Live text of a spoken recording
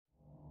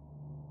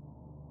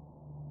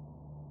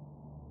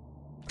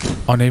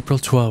On April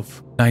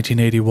 12,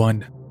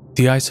 1981,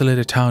 the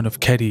isolated town of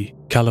Keddie,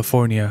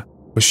 California,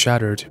 was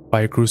shattered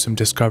by a gruesome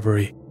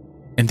discovery.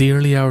 In the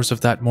early hours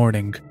of that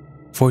morning,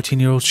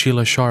 14-year-old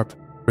Sheila Sharp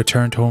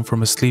returned home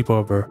from a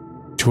sleepover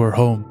to her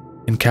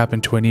home in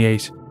Cabin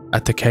 28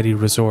 at the Keddie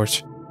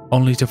resort,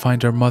 only to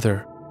find her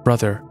mother,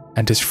 brother,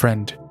 and his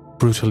friend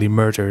brutally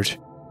murdered.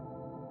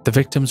 The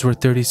victims were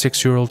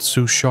 36-year-old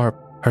Sue Sharp,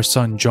 her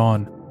son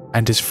John,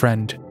 and his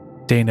friend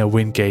Dana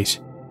Wingate.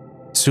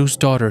 Sue's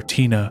daughter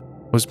Tina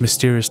was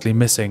mysteriously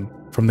missing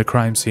from the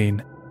crime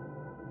scene.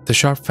 The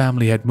Sharp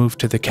family had moved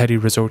to the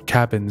Keddie resort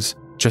cabins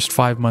just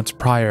 5 months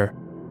prior,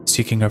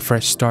 seeking a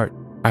fresh start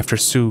after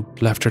Sue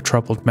left her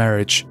troubled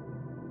marriage.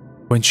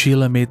 When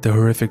Sheila made the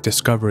horrific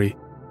discovery,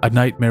 a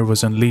nightmare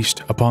was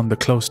unleashed upon the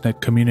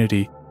close-knit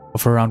community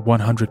of around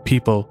 100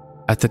 people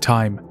at the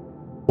time,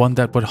 one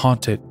that would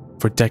haunt it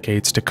for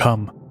decades to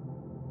come.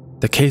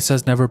 The case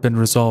has never been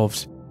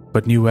resolved,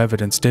 but new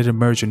evidence did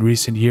emerge in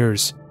recent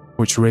years,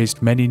 which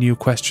raised many new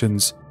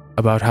questions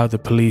about how the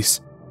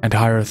police and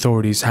higher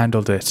authorities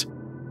handled it.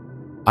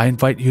 I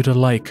invite you to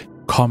like,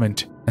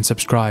 comment, and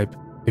subscribe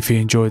if you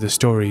enjoy the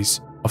stories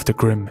of the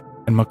grim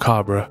and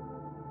macabre.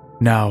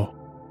 Now,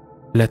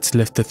 let's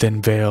lift the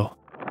thin veil.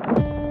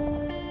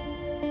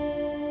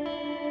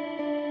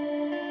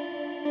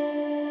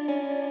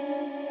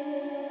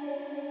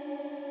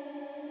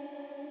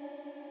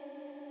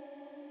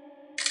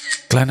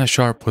 Glenna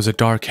Sharp was a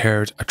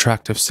dark-haired,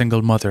 attractive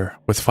single mother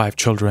with 5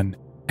 children,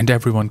 and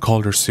everyone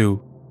called her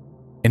Sue.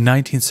 In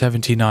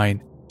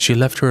 1979, she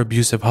left her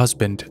abusive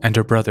husband and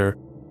her brother,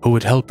 who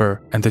would help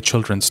her and the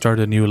children start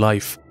a new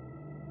life.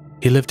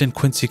 He lived in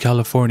Quincy,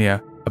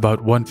 California, about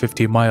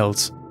 150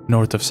 miles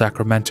north of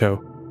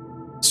Sacramento.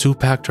 Sue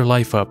packed her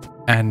life up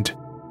and,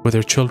 with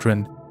her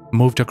children,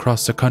 moved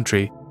across the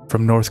country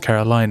from North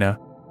Carolina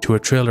to a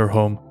trailer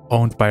home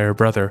owned by her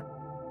brother.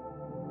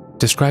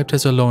 Described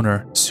as a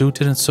loner, Sue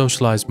didn't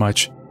socialize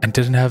much and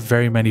didn't have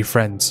very many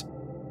friends.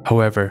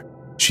 However,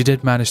 she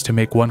did manage to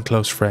make one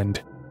close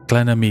friend,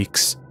 Glenna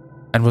Meeks,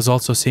 and was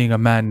also seeing a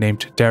man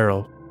named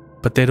Daryl,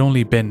 but they'd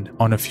only been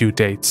on a few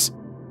dates.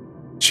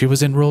 She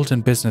was enrolled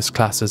in business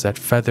classes at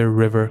Feather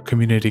River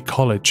Community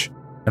College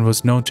and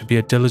was known to be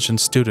a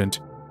diligent student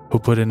who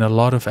put in a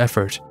lot of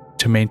effort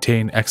to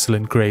maintain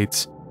excellent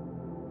grades.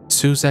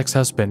 Sue's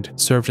ex-husband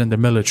served in the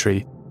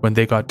military when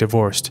they got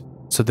divorced,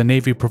 so the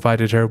Navy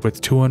provided her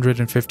with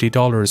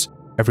 $250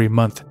 every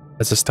month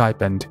as a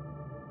stipend.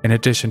 In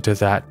addition to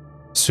that,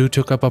 Sue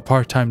took up a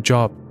part-time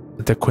job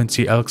at the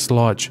Quincy Elks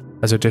Lodge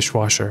as a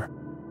dishwasher.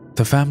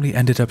 The family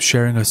ended up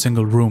sharing a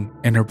single room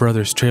in her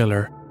brother's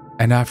trailer,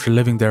 and after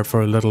living there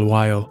for a little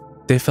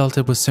while, they felt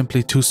it was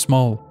simply too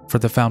small for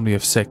the family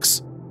of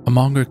 6.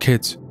 Among her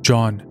kids,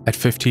 John, at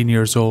 15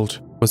 years old,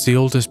 was the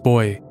oldest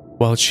boy,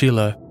 while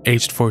Sheila,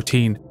 aged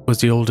 14, was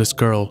the oldest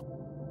girl.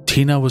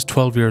 Tina was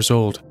 12 years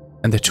old,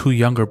 and the 2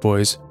 younger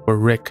boys were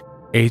Rick,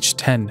 aged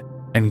 10,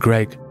 and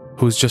Greg,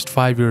 who was just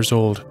 5 years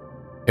old.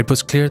 It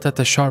was clear that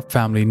the Sharp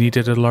family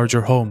needed a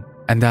larger home,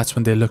 and that's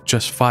when they looked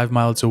just 5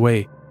 miles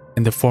away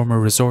in the former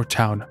resort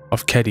town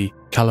of Keddie,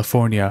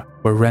 California,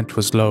 where rent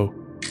was low.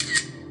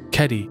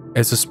 Keddie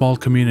is a small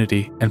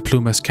community in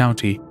Plumas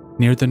County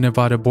near the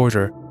Nevada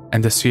border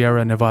and the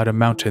Sierra Nevada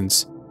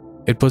mountains.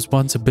 It was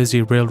once a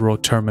busy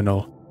railroad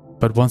terminal,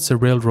 but once the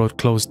railroad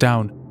closed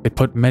down, it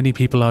put many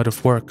people out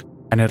of work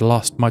and it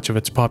lost much of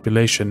its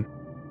population.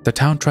 The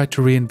town tried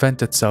to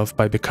reinvent itself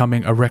by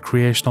becoming a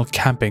recreational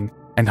camping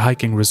and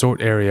hiking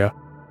resort area.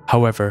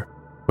 However,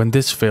 when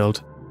this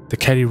failed, the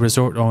Keddie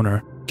resort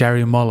owner,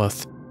 Gary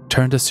Moloth,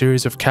 turned a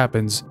series of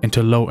cabins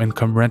into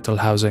low-income rental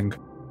housing.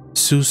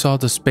 Sue saw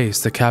the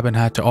space the cabin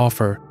had to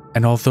offer,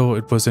 and although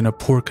it was in a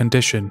poor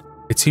condition,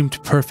 it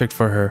seemed perfect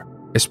for her,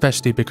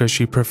 especially because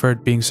she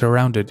preferred being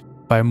surrounded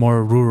by a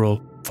more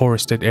rural,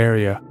 forested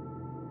area.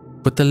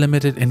 With the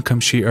limited income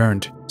she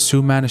earned,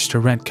 Sue managed to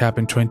rent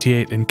Cabin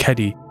 28 in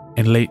Keddie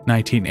in late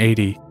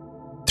 1980.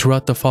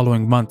 Throughout the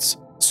following months,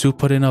 Sue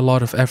put in a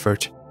lot of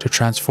effort to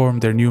transform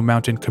their new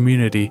mountain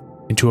community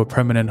into a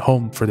permanent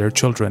home for their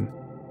children.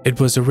 It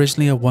was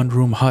originally a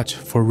one-room hut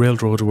for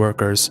railroad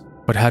workers,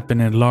 but had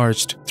been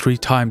enlarged 3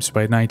 times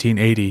by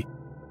 1980.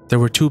 There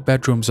were 2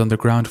 bedrooms on the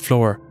ground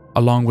floor,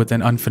 along with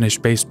an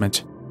unfinished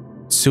basement.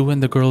 Sue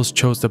and the girls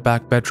chose the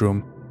back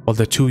bedroom, while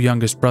the 2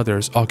 youngest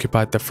brothers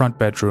occupied the front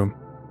bedroom.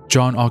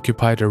 John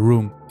occupied a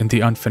room in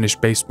the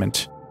unfinished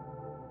basement.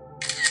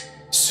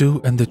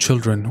 Sue and the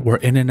children were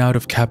in and out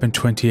of Cabin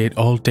 28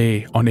 all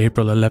day on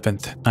April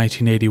 11th,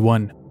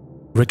 1981.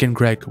 Rick and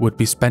Greg would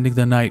be spending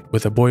the night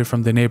with a boy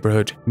from the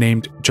neighborhood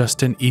named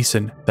Justin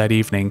Eason that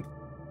evening.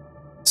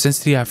 Since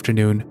the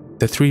afternoon,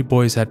 the 3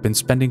 boys had been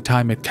spending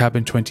time at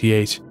Cabin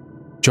 28.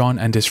 John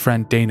and his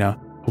friend Dana,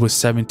 who was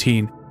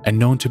 17 and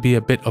known to be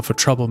a bit of a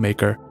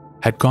troublemaker,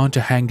 had gone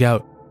to hang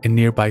out in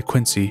nearby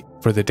Quincy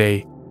for the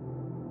day.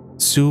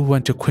 Sue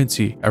went to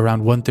Quincy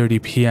around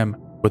 1:30 p.m.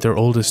 with her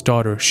oldest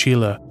daughter,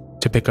 Sheila,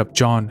 to pick up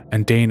John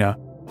and Dana,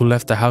 who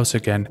left the house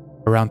again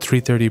around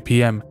 3:30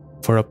 p.m.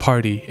 for a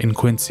party in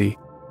Quincy.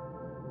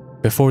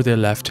 Before they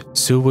left,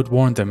 Sue would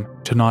warn them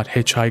to not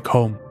hitchhike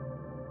home.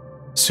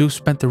 Sue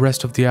spent the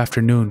rest of the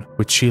afternoon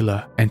with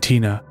Sheila and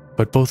Tina,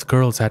 but both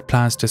girls had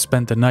plans to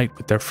spend the night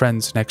with their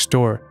friends next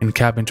door in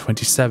cabin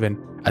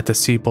 27 at the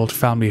Seabolt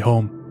family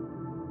home.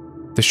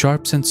 The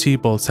Sharps and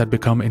Seabolts had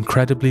become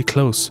incredibly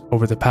close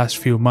over the past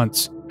few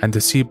months, and the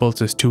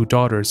Seabolts' two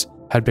daughters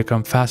had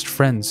become fast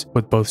friends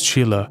with both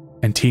Sheila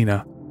and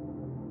Tina.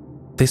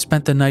 They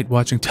spent the night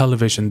watching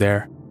television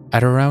there.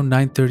 At around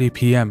 9:30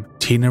 p.m,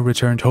 Tina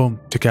returned home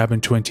to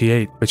cabin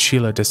 28, but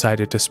Sheila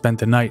decided to spend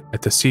the night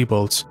at the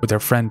Seabolts with her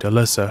friend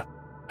Alyssa,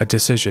 a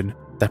decision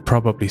that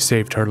probably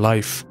saved her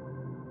life.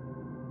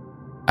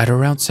 At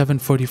around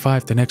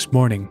 7:45 the next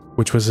morning,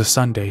 which was a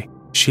Sunday,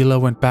 Sheila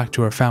went back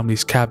to her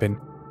family's cabin,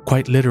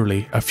 quite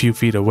literally a few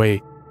feet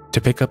away,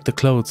 to pick up the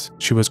clothes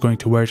she was going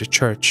to wear to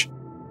church.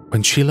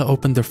 When Sheila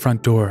opened the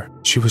front door,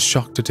 she was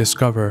shocked to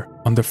discover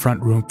on the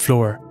front room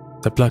floor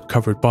the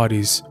blood-covered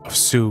bodies of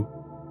Sue,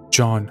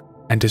 John,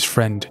 and his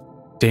friend,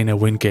 Dana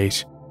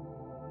Wingate.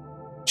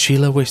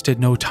 Sheila wasted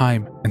no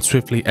time and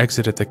swiftly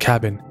exited the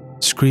cabin,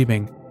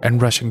 screaming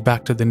and rushing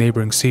back to the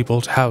neighboring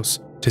Seabolt house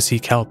to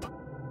seek help.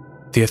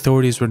 The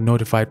authorities were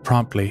notified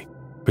promptly,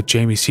 but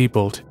Jamie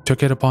Seabolt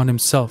took it upon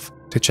himself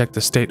to check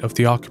the state of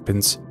the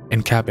occupants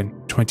in cabin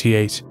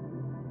 28.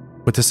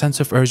 With a sense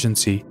of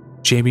urgency,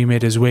 Jamie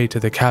made his way to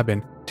the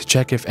cabin to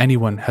check if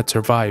anyone had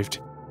survived.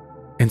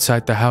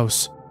 Inside the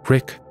house,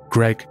 Rick,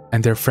 Greg,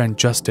 and their friend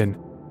Justin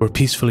were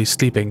peacefully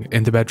sleeping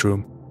in the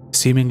bedroom,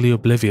 seemingly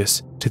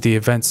oblivious to the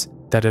events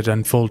that had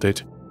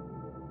unfolded.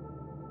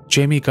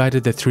 Jamie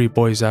guided the three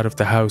boys out of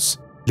the house,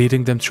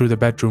 leading them through the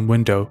bedroom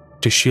window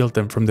to shield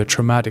them from the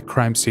traumatic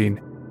crime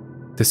scene.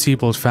 The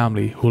Seabolt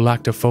family, who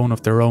lacked a phone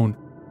of their own,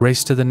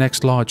 raced to the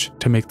next lodge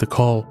to make the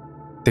call.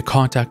 They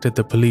contacted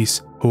the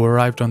police, who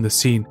arrived on the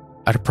scene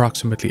at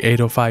approximately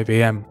 8:05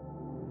 a.m.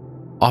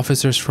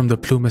 Officers from the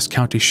Plumas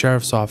County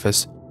Sheriff's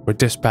Office were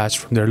dispatched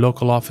from their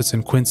local office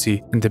in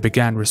Quincy, and they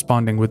began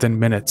responding within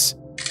minutes.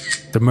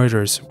 The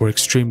murders were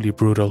extremely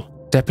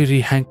brutal.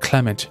 Deputy Hank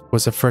Clement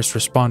was the first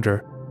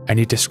responder, and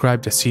he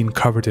described a scene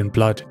covered in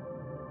blood.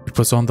 It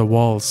was on the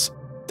walls,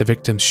 the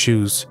victim's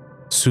shoes,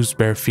 Sue's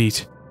bare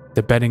feet,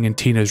 the bedding in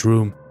Tina's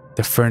room,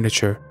 the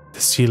furniture,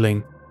 the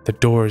ceiling, the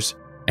doors,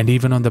 and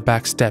even on the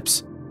back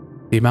steps.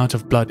 The amount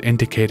of blood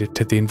indicated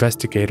to the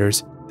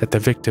investigators that the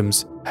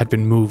victims had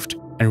been moved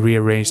and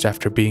rearranged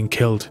after being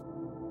killed.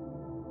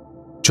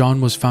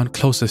 John was found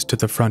closest to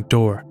the front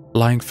door,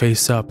 lying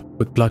face up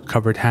with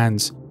blood-covered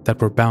hands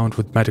that were bound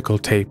with medical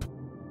tape.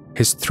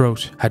 His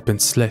throat had been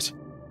slit,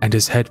 and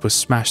his head was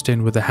smashed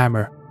in with a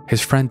hammer.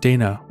 His friend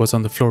Dana was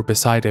on the floor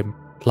beside him,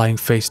 lying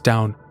face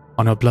down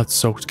on a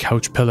blood-soaked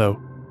couch pillow.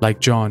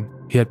 Like John,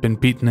 he had been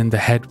beaten in the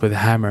head with a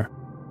hammer,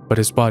 but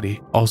his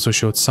body also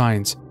showed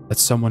signs that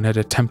someone had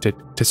attempted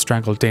to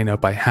strangle Dana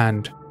by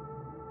hand.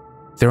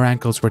 Their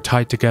ankles were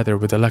tied together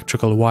with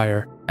electrical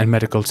wire and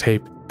medical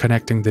tape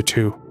connecting the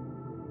two.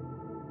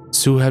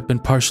 Sue had been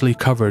partially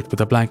covered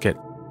with a blanket,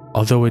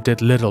 although it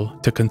did little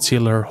to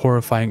conceal her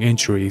horrifying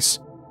injuries.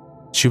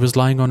 She was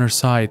lying on her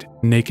side,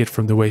 naked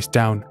from the waist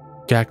down,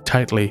 gagged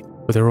tightly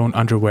with her own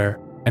underwear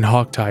and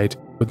hogtied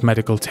with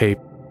medical tape.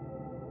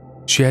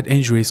 She had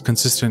injuries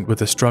consistent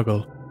with a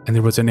struggle, and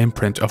there was an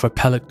imprint of a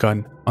pellet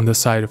gun on the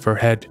side of her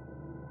head.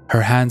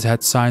 Her hands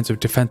had signs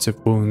of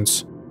defensive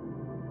wounds.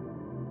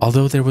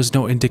 Although there was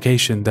no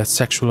indication that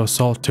sexual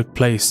assault took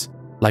place,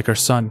 like her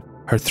son,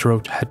 her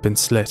throat had been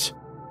slit.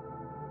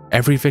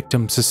 Every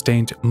victim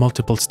sustained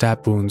multiple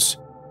stab wounds.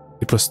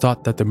 It was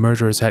thought that the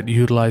murderers had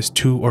utilized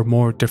 2 or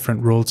more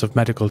different rolls of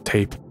medical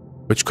tape,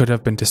 which could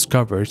have been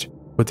discovered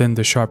within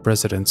the Sharp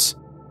residence.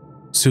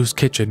 Sue's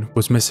kitchen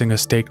was missing a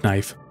steak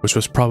knife, which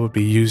was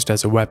probably used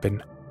as a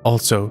weapon.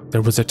 Also,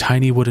 there was a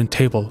tiny wooden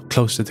table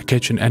close to the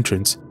kitchen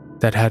entrance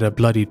that had a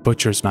bloodied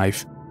butcher's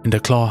knife and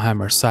a claw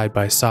hammer side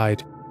by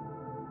side.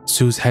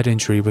 Sue's head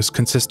injury was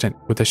consistent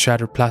with a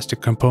shattered plastic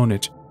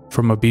component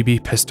from a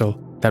BB pistol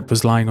that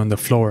was lying on the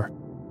floor.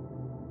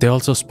 They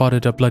also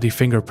spotted a bloody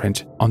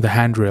fingerprint on the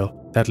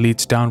handrail that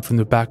leads down from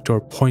the back door,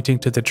 pointing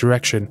to the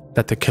direction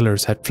that the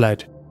killers had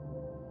fled.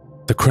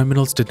 The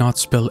criminals did not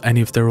spill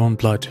any of their own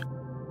blood.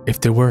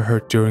 If they were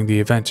hurt during the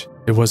event,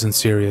 it wasn't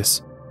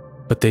serious.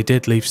 But they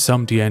did leave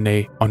some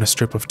DNA on a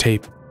strip of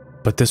tape,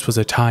 but this was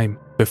a time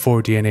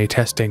before DNA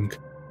testing.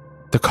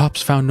 The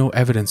cops found no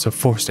evidence of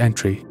forced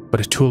entry, but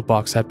a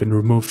toolbox had been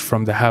removed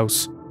from the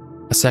house.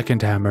 A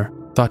second hammer,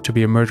 thought to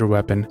be a murder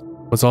weapon,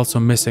 was also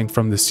missing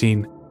from the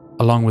scene,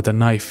 along with a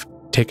knife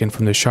taken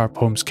from the Sharp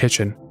home's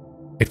kitchen.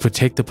 It would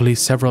take the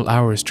police several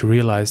hours to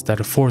realize that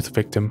a fourth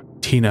victim,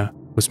 Tina,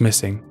 was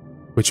missing,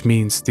 which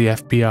means the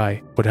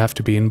FBI would have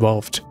to be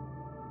involved.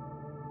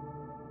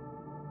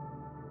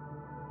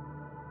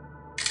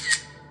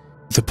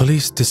 The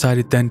police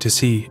decided then to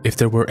see if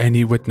there were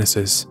any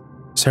witnesses.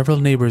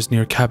 Several neighbors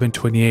near cabin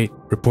 28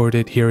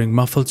 reported hearing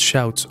muffled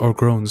shouts or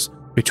groans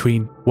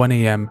between 1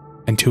 a.m.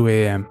 and 2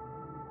 a.m.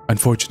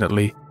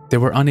 Unfortunately, they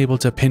were unable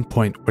to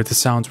pinpoint where the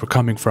sounds were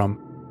coming from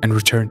and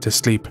returned to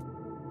sleep.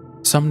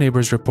 Some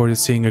neighbors reported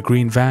seeing a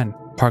green van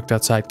parked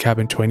outside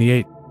cabin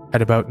 28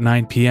 at about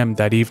 9 p.m.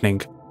 that evening,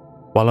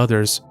 while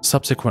others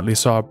subsequently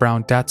saw a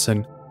brown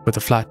Datsun with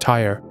a flat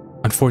tire.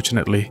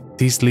 Unfortunately,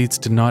 these leads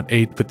did not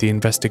aid with the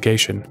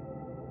investigation.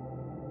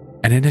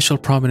 An initial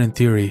prominent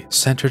theory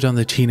centered on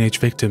the teenage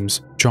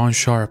victims, John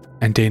Sharp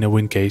and Dana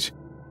Wingate,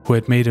 who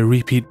had made a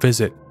repeat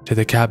visit to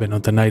the cabin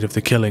on the night of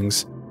the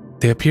killings.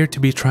 They appeared to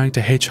be trying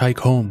to hitchhike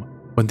home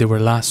when they were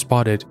last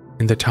spotted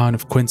in the town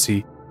of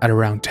Quincy at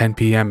around 10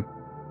 p.m.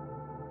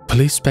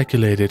 Police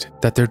speculated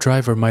that their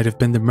driver might have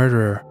been the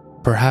murderer,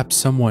 perhaps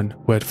someone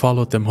who had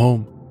followed them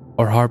home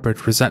or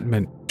harbored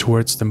resentment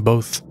towards them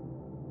both.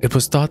 It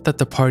was thought that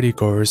the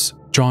partygoers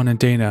John and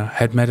Dana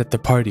had met at the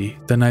party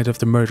the night of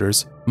the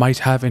murders might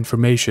have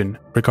information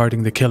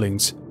regarding the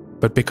killings,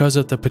 but because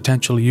of the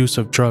potential use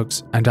of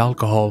drugs and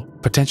alcohol,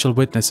 potential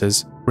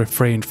witnesses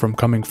refrained from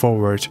coming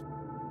forward.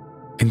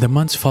 In the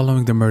months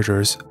following the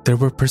murders, there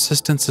were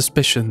persistent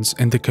suspicions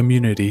in the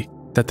community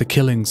that the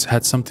killings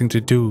had something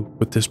to do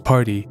with this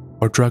party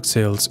or drug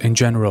sales in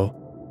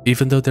general,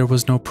 even though there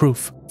was no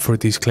proof for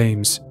these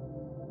claims.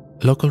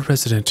 Local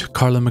resident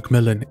Carla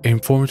McMillan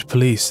informed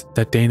police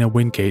that Dana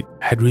Wingate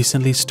had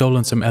recently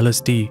stolen some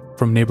LSD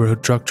from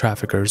neighborhood drug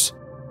traffickers,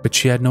 but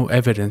she had no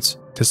evidence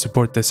to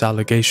support this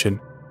allegation.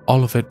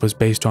 All of it was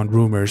based on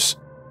rumors.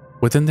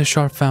 Within the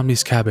Sharp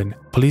family's cabin,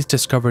 police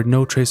discovered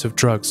no trace of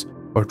drugs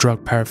or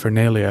drug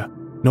paraphernalia,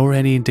 nor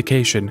any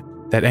indication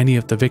that any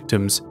of the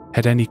victims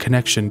had any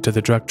connection to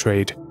the drug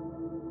trade.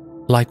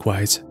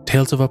 Likewise,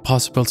 tales of a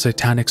possible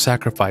satanic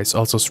sacrifice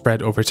also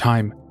spread over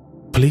time.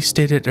 Police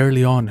stated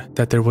early on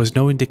that there was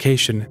no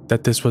indication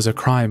that this was a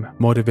crime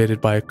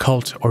motivated by a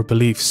cult or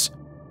beliefs.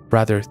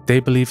 Rather, they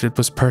believed it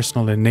was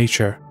personal in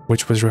nature,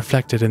 which was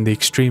reflected in the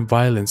extreme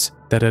violence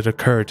that had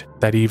occurred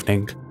that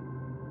evening.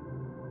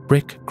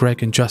 Rick,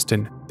 Greg, and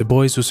Justin, the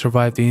boys who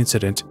survived the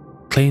incident,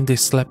 claimed they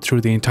slept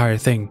through the entire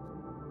thing.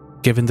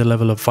 Given the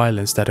level of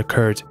violence that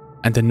occurred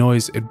and the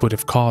noise it would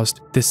have caused,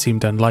 this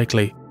seemed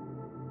unlikely.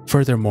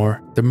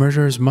 Furthermore, the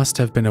murderers must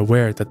have been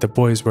aware that the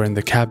boys were in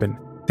the cabin.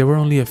 They were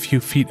only a few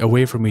feet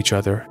away from each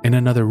other in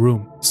another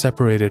room,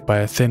 separated by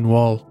a thin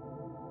wall.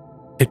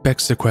 It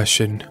begs the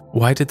question,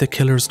 why did the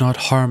killers not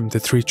harm the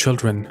 3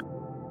 children?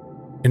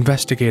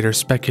 Investigators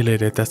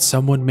speculated that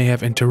someone may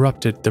have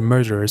interrupted the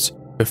murderers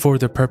before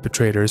the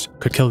perpetrators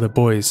could kill the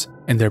boys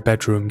in their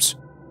bedrooms.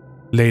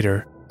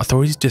 Later,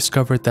 authorities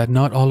discovered that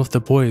not all of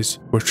the boys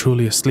were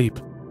truly asleep,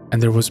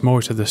 and there was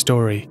more to the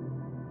story.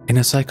 In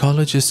a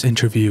psychologist's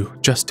interview,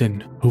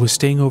 Justin, who was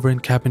staying over in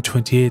cabin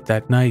 28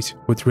 that night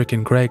with Rick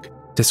and Greg,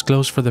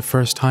 disclosed for the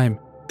first time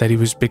that he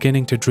was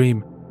beginning to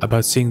dream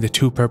about seeing the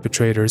 2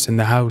 perpetrators in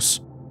the house.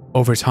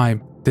 Over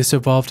time, this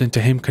evolved into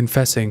him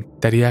confessing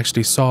that he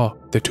actually saw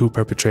the 2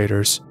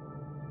 perpetrators.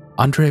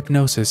 Under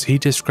hypnosis, he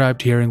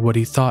described hearing what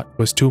he thought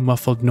was 2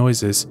 muffled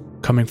noises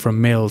coming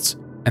from males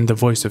and the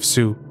voice of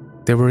Sue.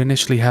 They were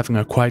initially having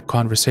a quiet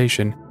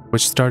conversation,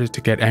 which started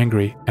to get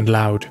angry and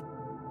loud.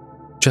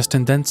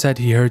 Justin then said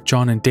he heard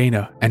John and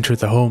Dana enter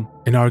the home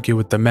and argue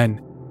with the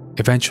men,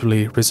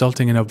 eventually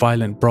resulting in a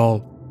violent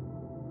brawl.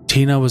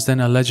 Tina was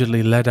then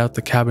allegedly led out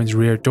the cabin's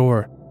rear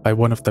door by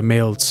one of the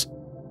males.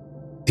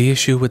 The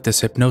issue with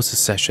this hypnosis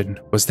session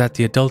was that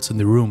the adults in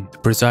the room, the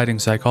presiding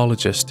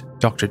psychologist,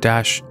 Dr.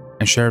 Dash,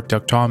 and Sheriff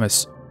Doug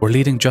Thomas, were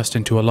leading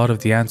Justin to a lot of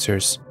the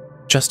answers.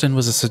 Justin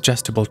was a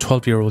suggestible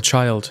 12-year-old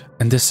child,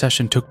 and this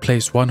session took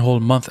place 1 whole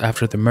month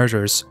after the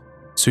murders,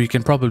 so you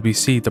can probably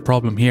see the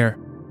problem here.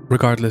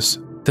 Regardless,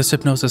 this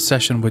hypnosis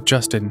session with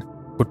Justin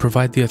would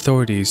provide the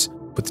authorities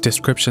with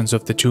descriptions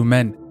of the 2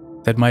 men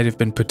that might have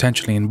been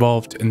potentially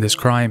involved in this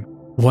crime.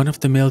 One of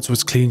the males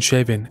was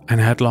clean-shaven and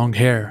had long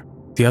hair.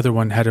 The other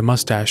one had a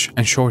mustache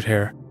and short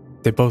hair.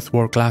 They both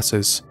wore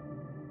glasses.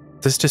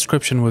 This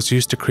description was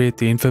used to create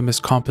the infamous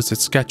composite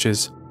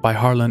sketches by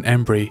Harlan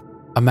Embry,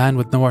 a man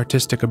with no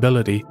artistic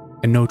ability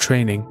and no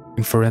training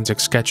in forensic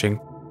sketching.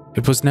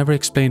 It was never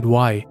explained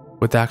why,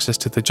 with access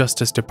to the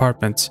Justice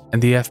Department's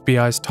and the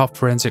FBI's top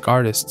forensic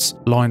artists,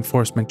 law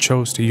enforcement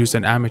chose to use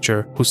an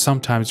amateur who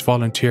sometimes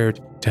volunteered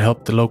to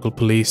help the local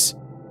police.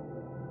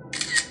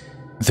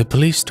 The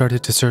police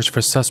started to search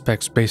for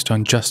suspects based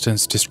on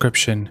Justin's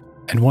description,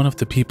 and one of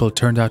the people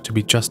turned out to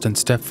be Justin's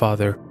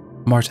stepfather,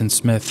 Martin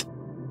Smith,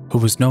 who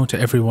was known to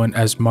everyone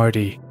as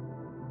Marty.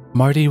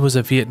 Marty was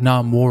a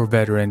Vietnam War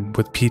veteran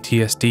with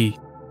PTSD.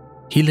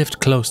 He lived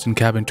close in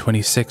cabin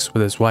 26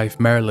 with his wife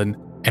Marilyn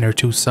and her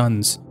 2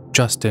 sons,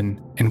 Justin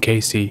and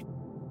Casey.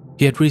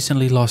 He had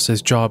recently lost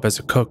his job as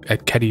a cook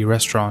at Keddie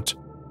restaurant.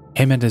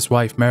 Him and his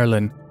wife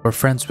Marilyn were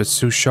friends with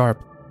Sue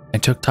Sharp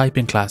and took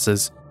typing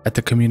classes at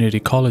the community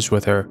college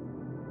with her.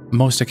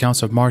 Most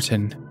accounts of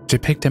Martin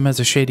depict him as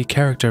a shady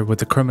character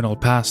with a criminal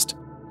past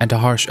and a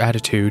harsh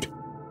attitude.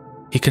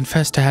 He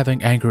confessed to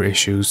having anger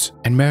issues,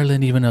 and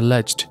Marilyn even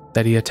alleged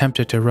that he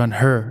attempted to run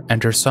her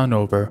and her son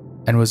over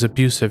and was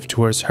abusive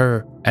towards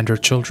her and her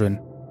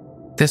children.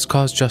 This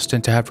caused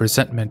Justin to have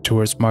resentment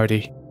towards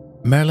Marty.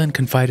 Marilyn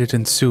confided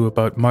in Sue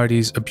about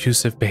Marty's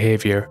abusive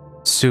behavior.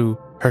 Sue,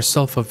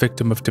 herself a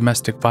victim of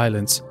domestic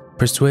violence,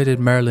 persuaded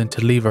Marilyn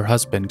to leave her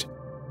husband,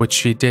 which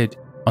she did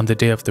on the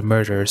day of the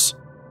murders.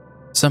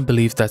 Some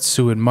believe that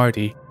Sue and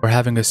Marty were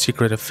having a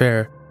secret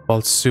affair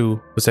while Sue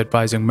was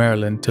advising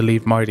Marilyn to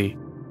leave Marty.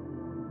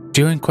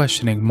 During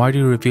questioning,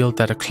 Marty revealed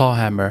that a claw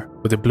hammer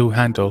with a blue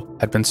handle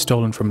had been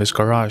stolen from his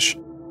garage.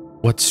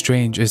 What's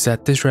strange is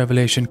that this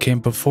revelation came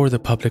before the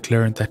public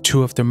learned that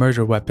 2 of the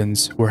murder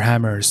weapons were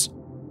hammers.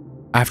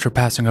 After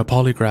passing a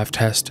polygraph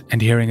test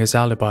and hearing his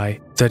alibi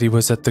that he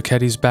was at the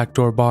Keddie's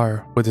backdoor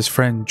bar with his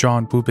friend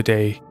John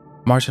Boubede,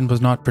 Martin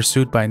was not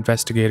pursued by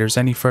investigators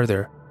any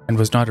further and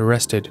was not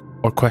arrested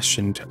or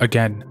questioned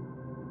again.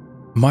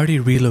 Marty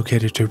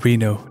relocated to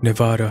Reno,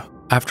 Nevada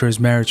after his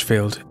marriage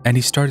failed, and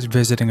he started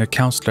visiting a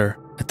counselor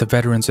at the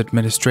Veterans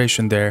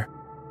Administration there.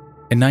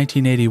 In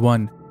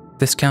 1981,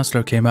 this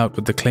counselor came out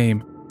with the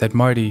claim that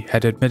Marty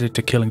had admitted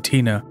to killing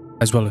Tina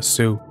as well as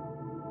Sue.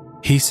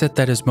 He said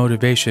that his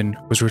motivation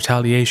was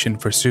retaliation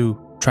for Sue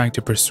trying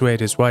to persuade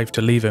his wife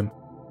to leave him.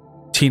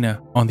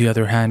 Tina, on the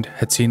other hand,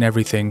 had seen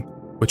everything,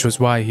 which was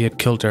why he had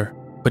killed her,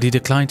 but he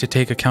declined to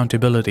take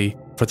accountability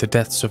for the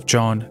deaths of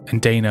John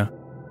and Dana.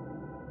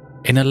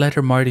 In a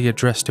letter Marty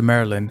addressed to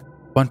Marilyn,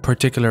 one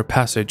particular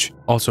passage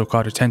also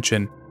caught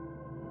attention.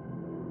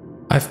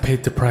 "I've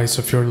paid the price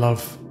of your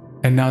love,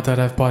 and now that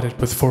I've bought it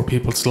with 4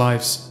 people's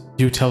lives,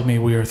 you tell me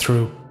we are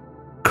through.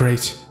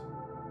 Great.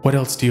 What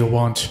else do you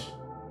want?"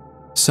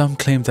 Some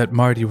claimed that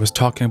Marty was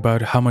talking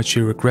about how much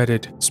he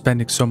regretted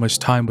spending so much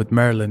time with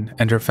Marilyn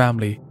and her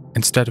family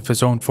instead of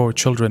his own 4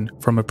 children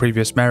from a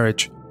previous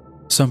marriage.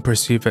 Some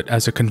perceive it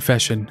as a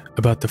confession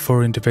about the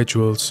 4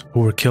 individuals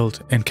who were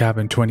killed in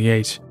Cabin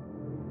 28.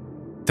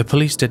 The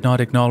police did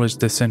not acknowledge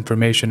this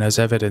information as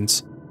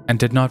evidence and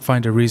did not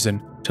find a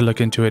reason to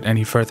look into it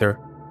any further.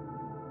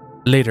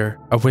 Later,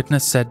 a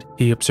witness said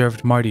he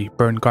observed Marty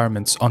burn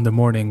garments on the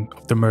morning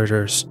of the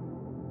murders.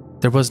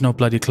 There was no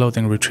bloody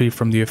clothing retrieved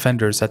from the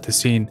offenders at the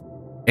scene,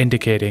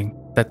 indicating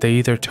that they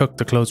either took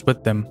the clothes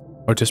with them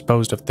or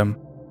disposed of them.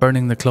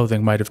 Burning the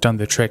clothing might have done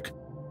the trick.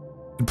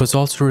 It was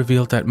also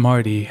revealed that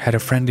Marty had a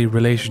friendly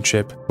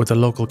relationship with the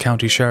local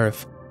county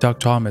sheriff, Doug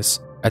Thomas,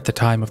 at the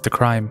time of the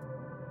crime.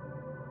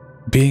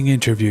 Being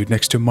interviewed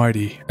next to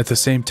Marty at the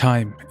same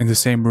time in the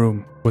same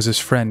room was his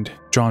friend,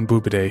 John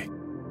Boubede,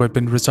 who had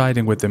been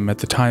residing with him at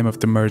the time of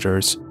the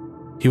murders.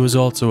 He was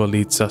also a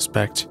lead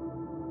suspect.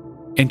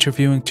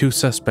 Interviewing 2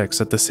 suspects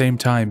at the same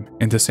time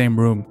in the same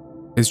room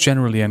is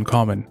generally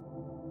uncommon.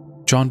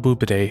 John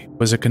Boubede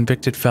was a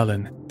convicted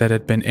felon that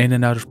had been in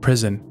and out of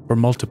prison for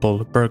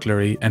multiple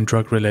burglary and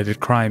drug-related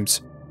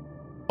crimes.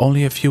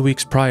 Only a few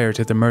weeks prior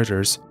to the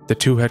murders, the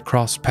 2 had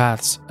crossed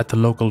paths at the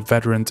local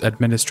Veterans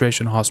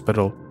Administration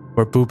Hospital,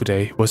 where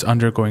Boubede was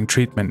undergoing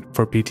treatment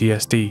for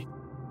PTSD.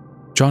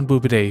 John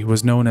Boubede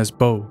was known as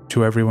Bo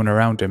to everyone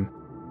around him.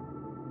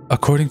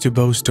 According to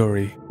Bo's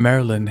story,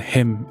 Marilyn,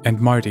 him, and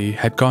Marty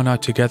had gone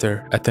out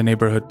together at the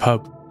neighborhood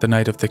pub the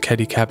night of the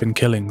Keddie cabin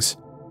killings.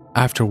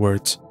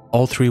 Afterwards,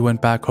 all 3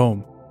 went back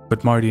home,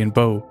 but Marty and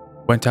Bo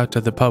went out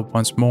to the pub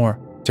once more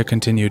to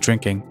continue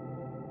drinking.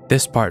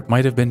 This part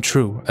might have been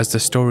true as the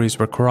stories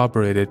were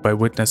corroborated by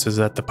witnesses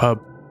at the pub.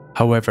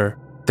 However,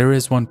 there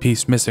is one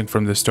piece missing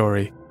from the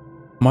story.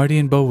 Marty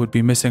and Bo would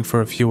be missing for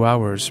a few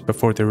hours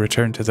before they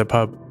returned to the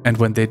pub, and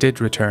when they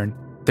did return,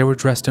 they were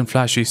dressed in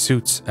flashy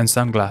suits and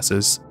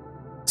sunglasses.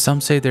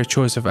 Some say their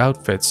choice of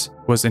outfits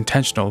was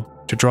intentional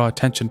to draw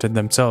attention to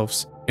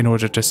themselves in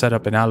order to set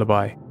up an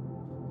alibi.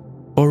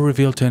 Bo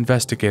revealed to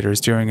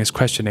investigators during his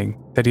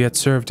questioning that he had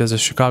served as a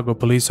Chicago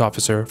police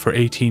officer for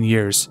 18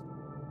 years.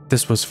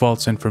 This was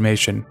false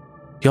information.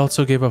 He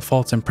also gave a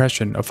false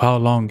impression of how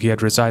long he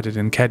had resided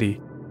in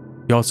Keddie.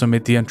 He also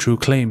made the untrue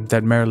claim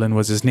that Marilyn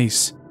was his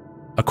niece.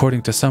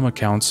 According to some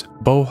accounts,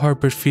 Bo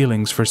harbored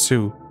feelings for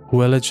Sue,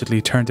 who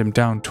allegedly turned him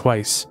down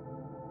twice.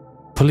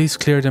 Police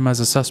cleared him as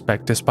a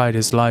suspect despite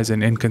his lies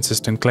and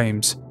inconsistent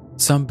claims.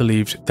 Some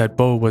believed that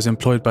Bo was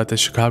employed by the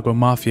Chicago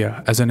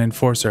Mafia as an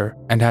enforcer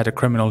and had a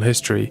criminal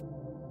history.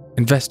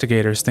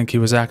 Investigators think he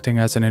was acting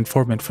as an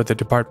informant for the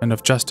Department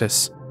of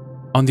Justice.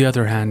 On the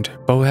other hand,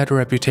 Bo had a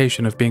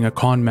reputation of being a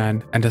con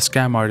man and a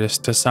scam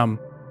artist to some.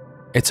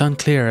 It's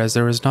unclear as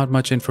there is not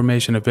much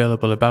information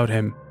available about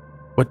him.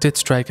 What did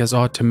strike as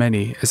odd to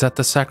many is that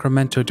the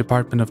Sacramento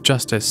Department of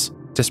Justice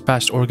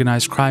dispatched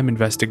organized crime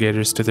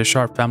investigators to the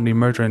Sharp family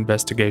murder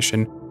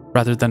investigation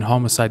rather than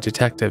homicide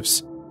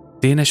detectives.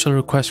 The initial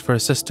request for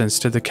assistance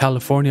to the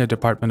California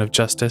Department of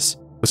Justice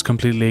was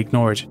completely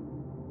ignored.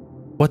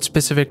 What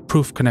specific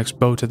proof connects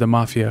Bo to the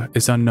Mafia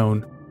is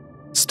unknown.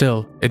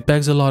 Still, it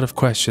begs a lot of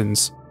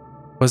questions.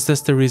 Was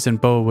this the reason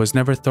Bo was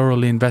never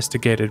thoroughly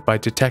investigated by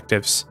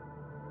detectives?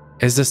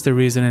 Is this the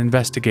reason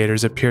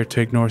investigators appeared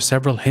to ignore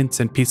several hints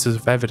and pieces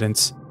of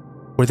evidence?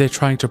 Were they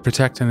trying to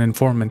protect an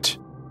informant?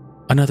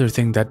 Another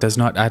thing that does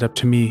not add up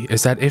to me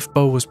is that if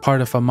Bo was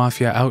part of a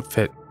Mafia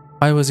outfit,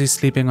 why was he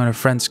sleeping on a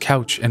friend's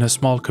couch in a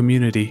small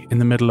community in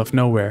the middle of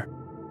nowhere?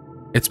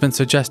 It's been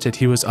suggested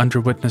he was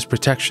under witness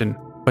protection,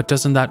 but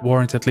doesn't that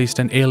warrant at least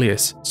an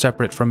alias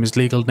separate from his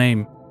legal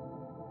name?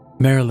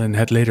 Marilyn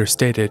had later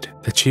stated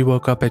that she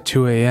woke up at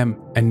 2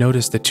 a.m. and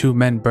noticed the 2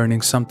 men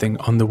burning something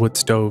on the wood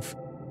stove.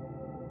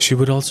 She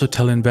would also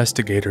tell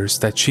investigators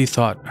that she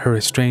thought her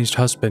estranged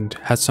husband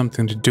had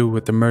something to do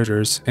with the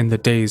murders in the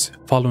days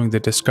following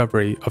the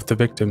discovery of the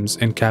victims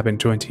in Cabin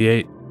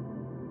 28.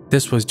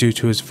 This was due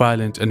to his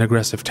violent and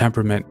aggressive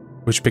temperament,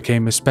 which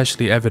became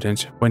especially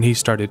evident when he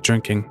started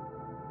drinking.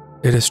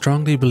 It is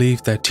strongly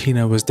believed that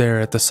Tina was there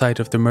at the site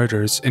of the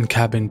murders in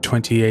cabin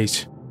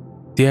 28.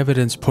 The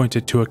evidence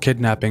pointed to a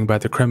kidnapping by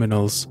the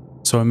criminals,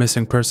 so a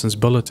missing persons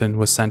bulletin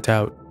was sent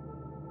out.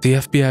 The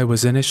FBI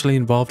was initially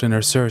involved in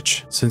her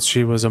search since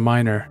she was a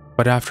minor,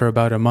 but after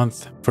about a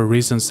month, for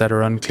reasons that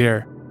are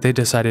unclear, they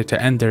decided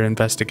to end their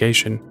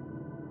investigation.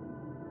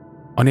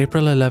 On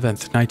April 11,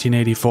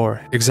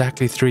 1984,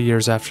 exactly 3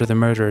 years after the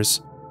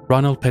murders,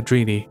 Ronald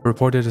Pedrini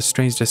reported a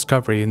strange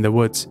discovery in the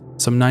woods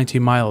some 90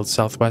 miles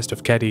southwest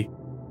of Keddie.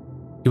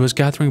 He was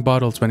gathering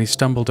bottles when he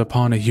stumbled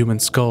upon a human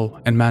skull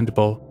and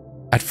mandible.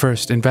 At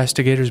first,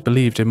 investigators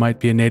believed it might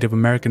be a Native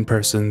American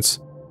person's,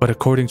 but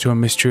according to a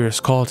mysterious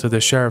call to the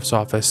sheriff's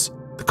office,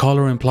 the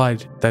caller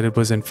implied that it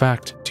was in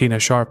fact Tina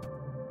Sharp.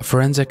 A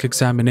forensic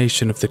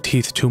examination of the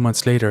teeth 2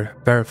 months later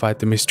verified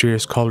the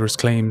mysterious caller's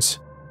claims.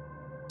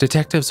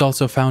 Detectives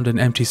also found an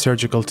empty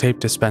surgical tape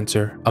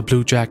dispenser, a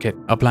blue jacket,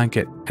 a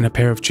blanket, and a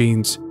pair of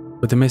jeans,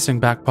 with a missing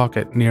back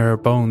pocket near her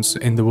bones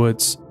in the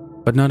woods,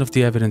 but none of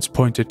the evidence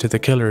pointed to the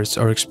killers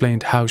or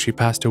explained how she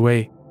passed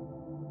away.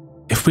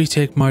 If we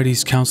take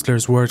Marty's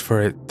counselor's word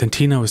for it, then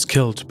Tina was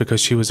killed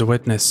because she was a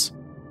witness.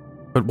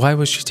 But why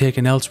was she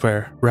taken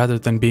elsewhere rather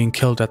than being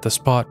killed at the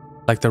spot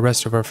like the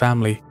rest of her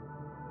family?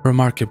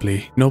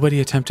 Remarkably,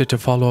 nobody attempted to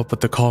follow up with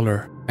the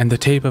caller, and the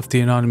tape of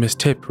the anonymous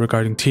tip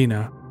regarding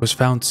Tina was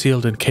found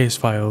sealed in case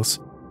files,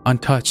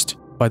 untouched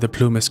by the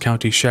Plumas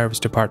County Sheriff's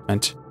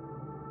Department.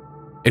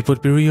 It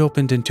would be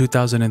reopened in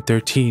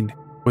 2013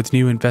 with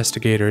new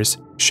investigators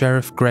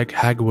Sheriff Greg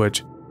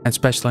Hagwood and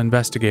Special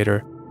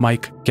Investigator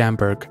Mike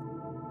Gamberg.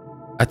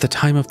 At the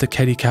time of the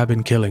Keddie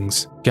cabin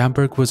killings,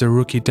 Gamberg was a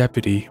rookie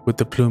deputy with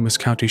the Plumas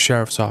County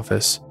Sheriff's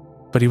Office,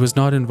 but he was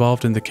not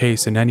involved in the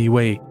case in any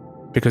way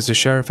because the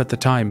sheriff at the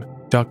time,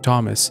 Doug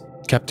Thomas,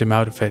 kept him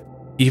out of it.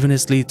 Even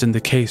his leads in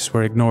the case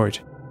were ignored.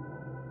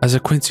 As a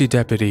Quincy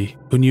deputy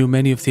who knew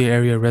many of the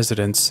area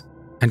residents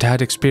and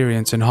had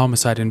experience in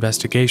homicide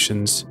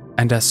investigations,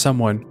 and as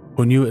someone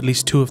who knew at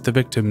least 2 of the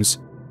victims,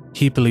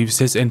 he believes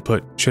his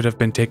input should have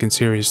been taken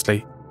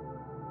seriously.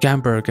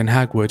 Gamberg and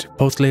Hagwood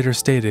both later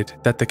stated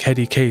that the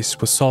Keddie case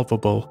was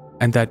solvable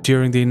and that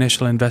during the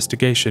initial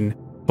investigation,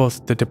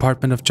 both the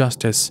Department of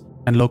Justice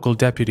and local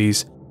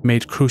deputies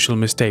made crucial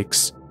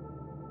mistakes.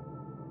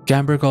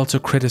 Gamberg also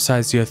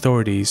criticized the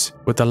authorities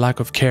with the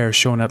lack of care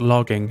shown at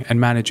logging and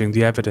managing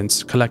the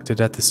evidence collected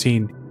at the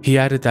scene. He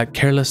added that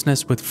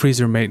carelessness with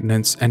freezer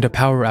maintenance and a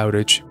power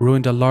outage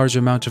ruined a large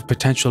amount of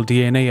potential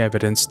DNA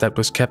evidence that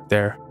was kept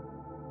there.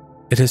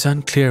 It is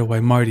unclear why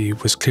Marty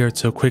was cleared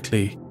so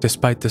quickly,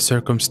 despite the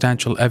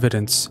circumstantial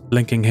evidence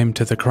linking him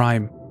to the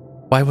crime.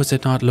 Why was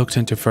it not looked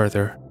into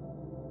further?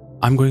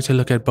 I'm going to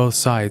look at both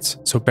sides,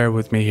 so bear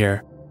with me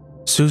here.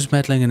 Sue's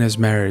meddling in his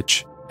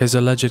marriage, his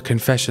alleged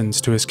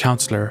confessions to his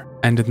counselor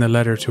and in the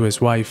letter to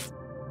his wife,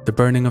 the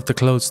burning of the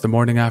clothes the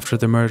morning after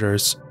the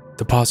murders,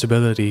 the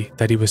possibility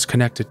that he was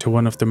connected to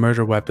one of the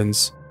murder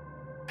weapons,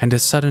 and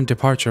his sudden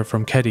departure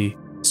from Keddie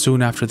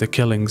soon after the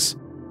killings,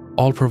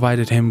 all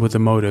provided him with a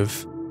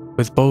motive.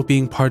 With Bo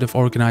being part of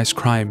organized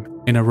crime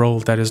in a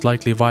role that is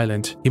likely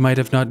violent, he might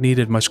have not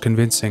needed much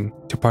convincing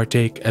to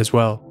partake as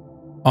well.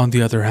 On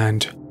the other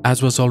hand,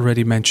 as was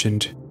already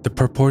mentioned, the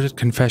purported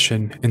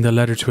confession in the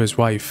letter to his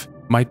wife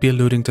might be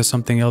alluding to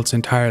something else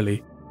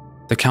entirely.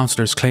 The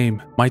counselor's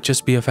claim might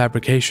just be a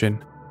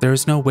fabrication. There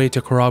is no way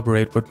to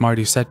corroborate what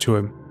Marty said to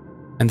him,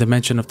 and the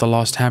mention of the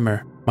lost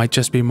hammer might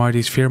just be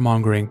Marty's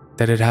fear-mongering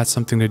that it had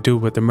something to do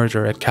with the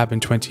murder at cabin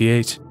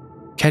 28.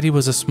 Keddie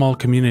was a small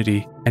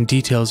community, and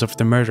details of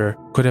the murder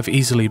could have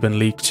easily been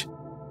leaked.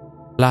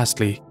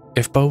 Lastly,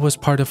 if Bo was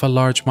part of a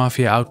large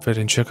mafia outfit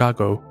in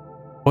Chicago,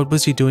 what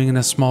was he doing in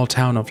a small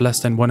town of less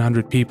than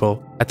 100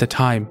 people at the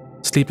time,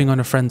 sleeping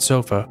on a friend's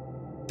sofa?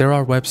 There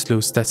are web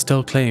sleuths that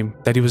still claim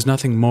that he was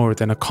nothing more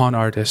than a con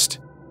artist.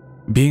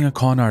 Being a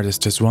con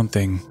artist is one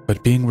thing,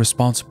 but being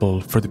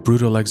responsible for the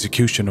brutal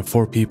execution of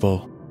 4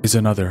 people is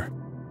another.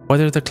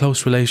 Whether the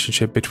close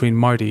relationship between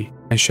Marty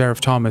and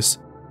Sheriff Thomas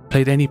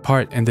played any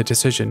part in the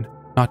decision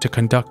not to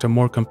conduct a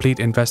more complete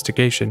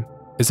investigation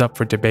is up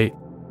for debate.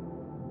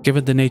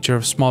 Given the nature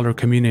of smaller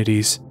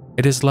communities,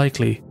 it is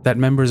likely that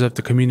members of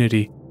the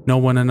community know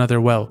one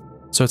another well,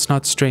 so it's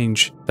not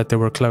strange that they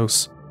were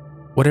close.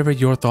 Whatever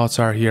your thoughts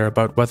are here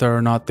about whether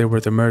or not they were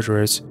the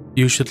murderers,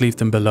 you should leave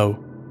them below.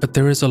 But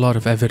there is a lot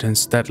of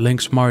evidence that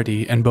links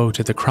Marty and Bo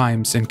to the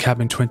crimes in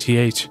cabin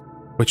 28,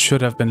 which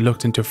should have been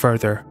looked into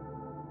further.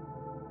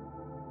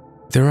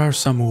 There are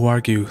some who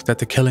argue that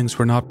the killings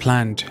were not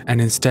planned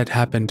and instead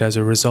happened as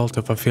a result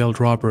of a failed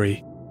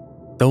robbery.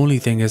 The only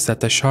thing is that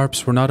the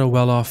Sharps were not a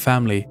well-off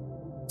family,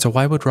 so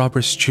why would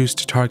robbers choose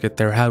to target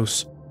their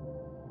house?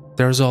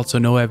 There is also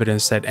no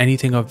evidence that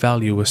anything of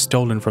value was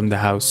stolen from the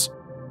house,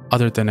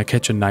 other than a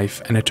kitchen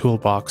knife and a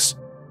toolbox.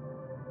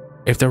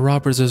 If the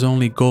robbers'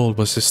 only goal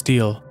was to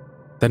steal,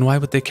 then why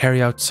would they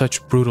carry out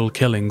such brutal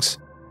killings?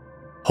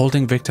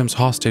 Holding victims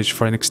hostage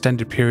for an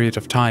extended period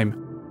of time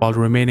while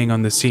remaining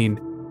on the scene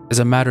is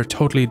a matter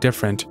totally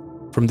different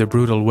from the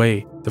brutal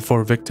way the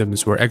 4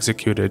 victims were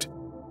executed.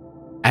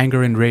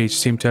 Anger and rage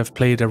seem to have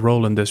played a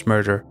role in this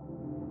murder,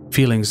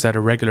 feelings that a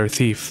regular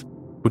thief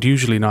would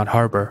usually not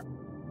harbor.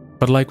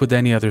 But like with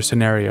any other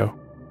scenario,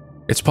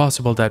 it's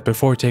possible that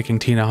before taking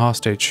Tina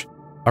hostage,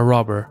 a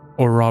robber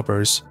or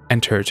robbers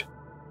entered,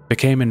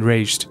 became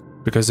enraged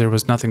because there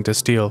was nothing to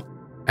steal,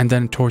 and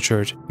then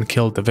tortured and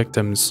killed the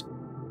victims.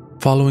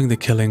 Following the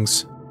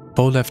killings,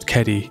 Bo left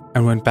Keddie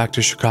and went back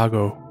to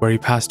Chicago, where he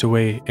passed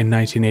away in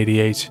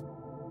 1988,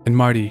 and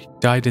Marty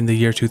died in the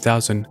year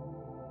 2000.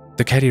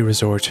 The Keddie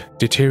resort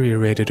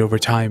deteriorated over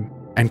time,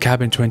 and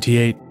Cabin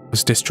 28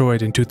 was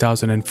destroyed in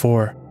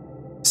 2004.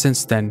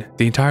 Since then,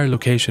 the entire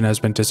location has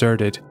been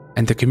deserted,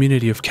 and the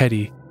community of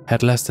Keddie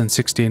had less than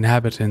 60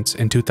 inhabitants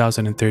in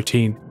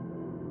 2013.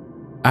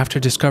 After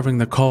discovering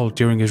the call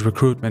during his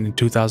recruitment in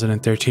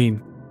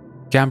 2013,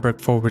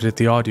 Gamberg forwarded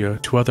the audio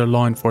to other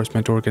law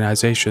enforcement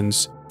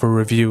organizations for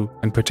review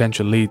and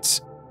potential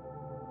leads.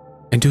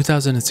 In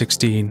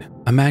 2016,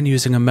 a man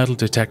using a metal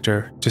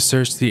detector to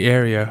search the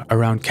area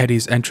around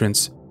Keddie's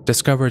entrance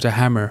discovered a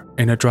hammer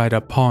in a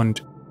dried-up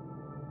pond.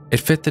 It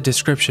fit the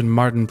description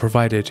Martin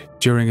provided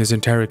during his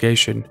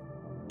interrogation.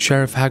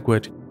 Sheriff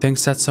Hagwood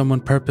thinks that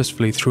someone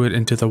purposefully threw it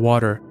into the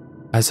water,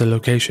 as the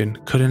location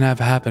couldn't have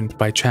happened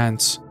by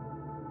chance.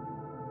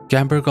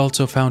 Gamberg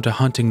also found a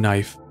hunting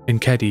knife in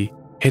Keddie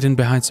hidden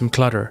behind some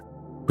clutter,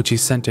 which he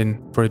sent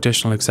in for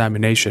additional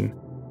examination.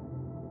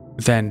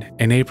 Then,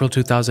 in April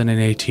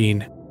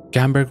 2018,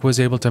 Gamberg was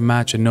able to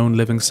match a known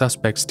living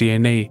suspect's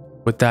DNA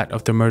with that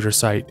of the murder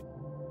site.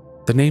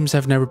 The names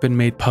have never been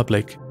made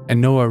public,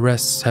 and no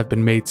arrests have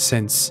been made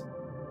since.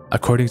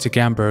 According to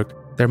Gamberg,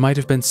 there might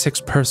have been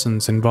 6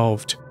 persons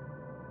involved.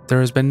 There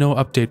has been no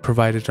update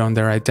provided on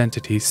their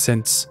identities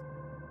since.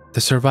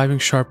 The surviving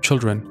Sharp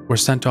children were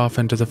sent off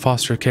into the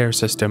foster care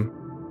system.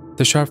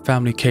 The Sharp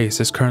family case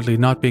is currently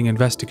not being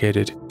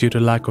investigated due to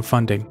lack of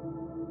funding.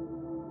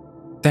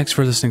 Thanks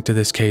for listening to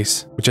this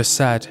case, which is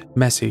sad,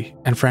 messy,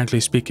 and frankly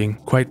speaking,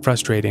 quite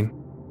frustrating.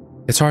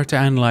 It's hard to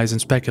analyze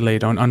and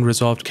speculate on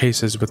unresolved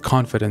cases with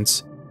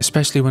confidence,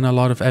 especially when a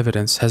lot of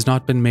evidence has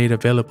not been made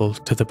available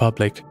to the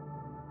public.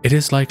 It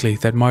is likely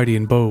that Marty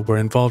and Bo were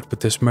involved with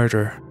this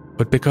murder,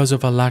 but because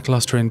of a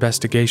lackluster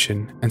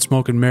investigation and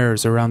smoke and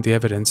mirrors around the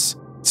evidence,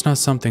 it's not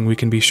something we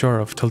can be sure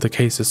of till the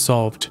case is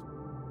solved.